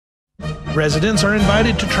Residents are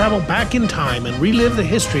invited to travel back in time and relive the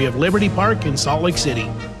history of Liberty Park in Salt Lake City.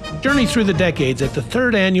 Journey through the decades at the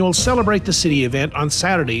 3rd annual Celebrate the City event on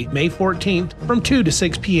Saturday, May 14th from 2 to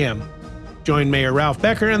 6 p.m. Join Mayor Ralph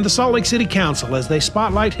Becker and the Salt Lake City Council as they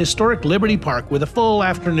spotlight historic Liberty Park with a full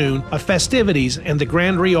afternoon of festivities and the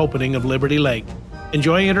grand reopening of Liberty Lake.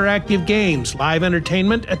 Enjoy interactive games, live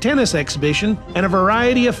entertainment, a tennis exhibition, and a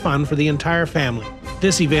variety of fun for the entire family.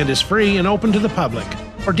 This event is free and open to the public.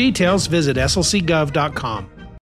 For details, visit slcgov.com.